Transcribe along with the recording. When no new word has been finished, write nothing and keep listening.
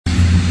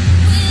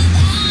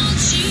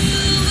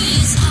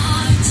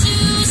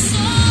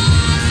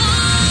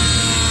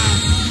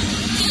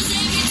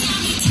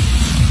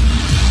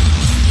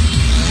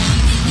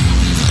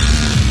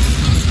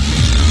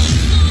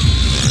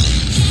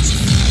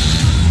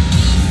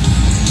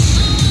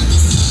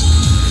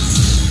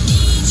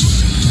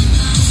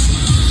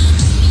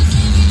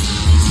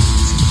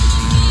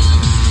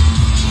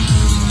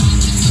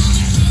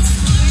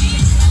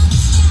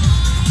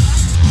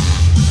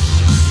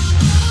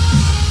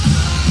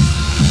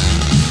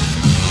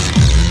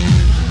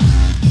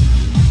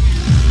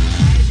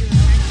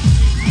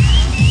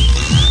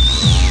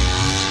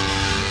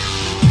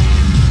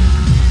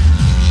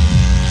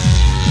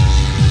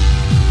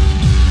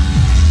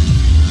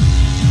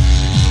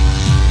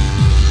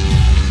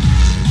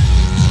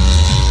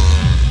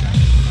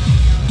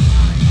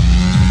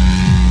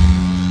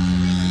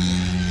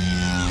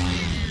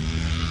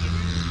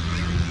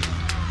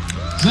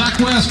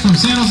West from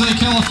San Jose,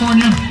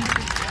 California.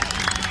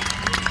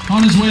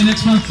 On his way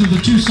next month to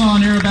the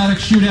Tucson Aerobatic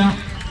Shootout.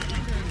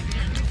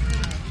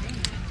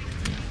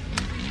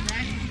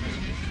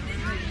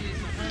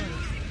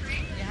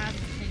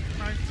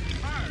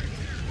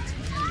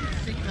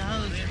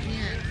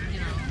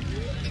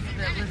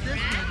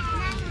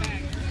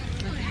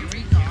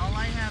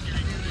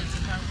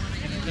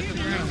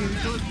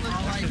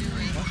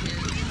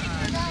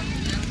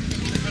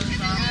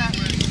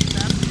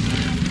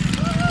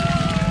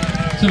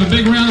 So a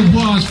big round of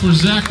applause for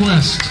Zach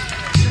West.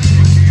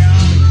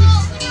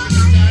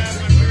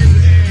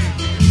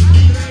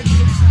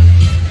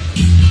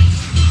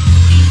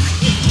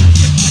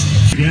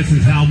 Guess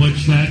is how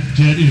much that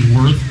jet is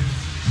worth.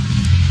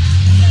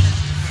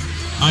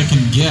 I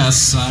can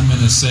guess. I'm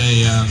going to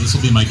say, this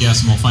will be my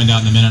guess, and we'll find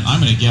out in a minute. I'm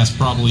going to guess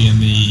probably in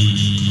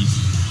the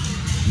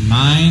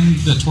 9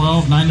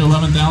 to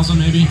 11,000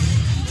 maybe.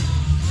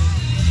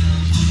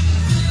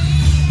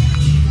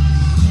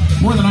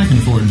 More than I can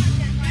afford.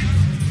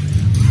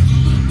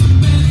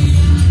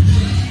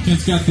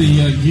 It's got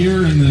the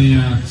gear and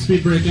the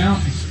speed brake out.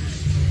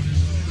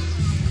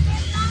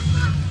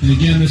 And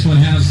again, this one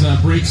has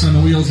brakes on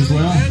the wheels as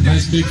well.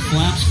 Nice big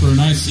flaps for a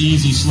nice,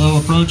 easy, slow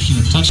approach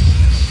and a touch.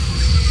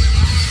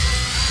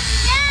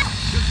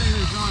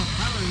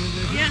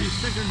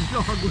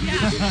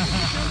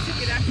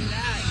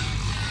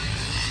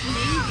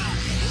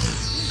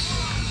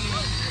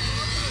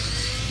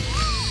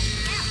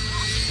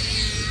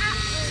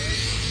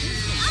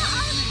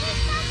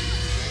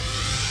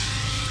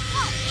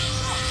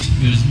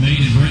 It was made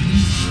in Britain.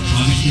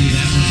 Obviously,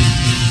 that one is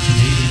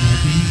Canadian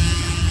marking.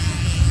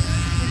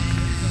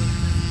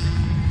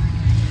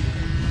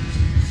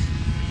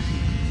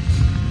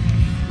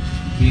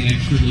 Being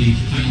expertly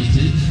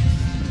piloted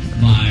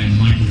by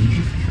Michael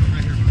Richard.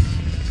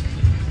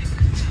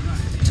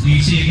 You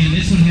can see again,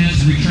 this one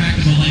has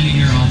retractable landing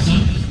gear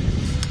also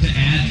to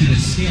add to the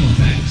scale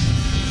effect.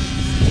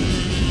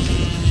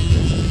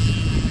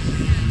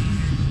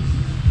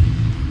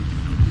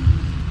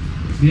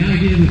 The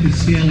idea with the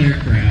scale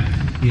aircraft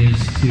is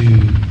to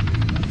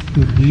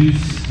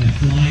produce and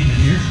fly an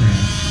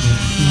aircraft that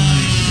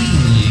flies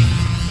similarly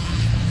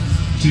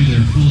to their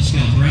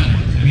full-scale brother.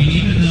 I mean,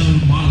 even though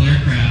model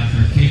aircraft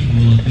are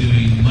capable of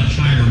doing much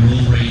higher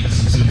roll rates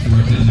and so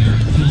forth than their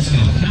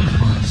full-scale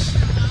counterparts,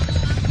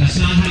 that's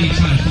not how you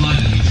try to fly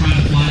them. You try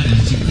to fly them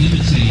to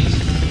imitate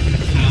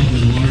how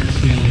the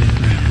large-scale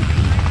aircraft would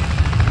fly.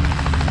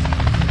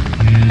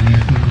 And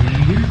there comes the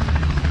landing gear.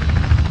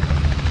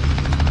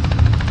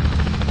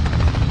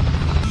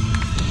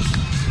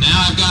 Now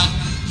I've got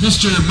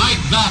Mr. Mike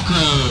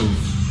Valcro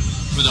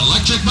with an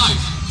electric bike.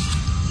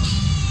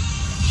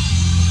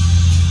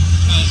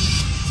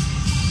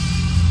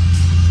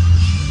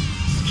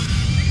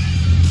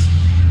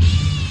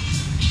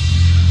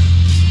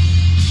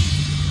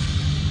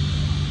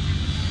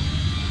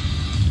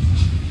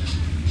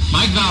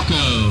 Mike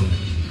Valco.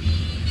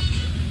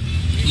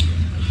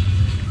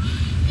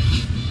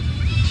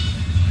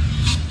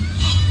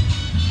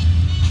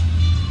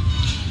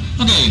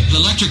 Okay, the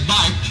electric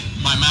bike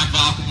by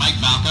Mike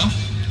Valco.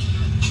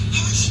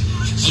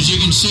 As you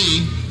can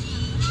see,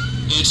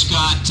 it's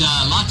got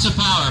lots of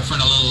power for a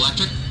little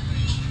electric.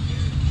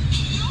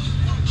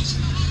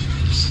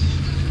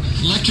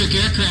 Electric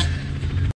aircraft.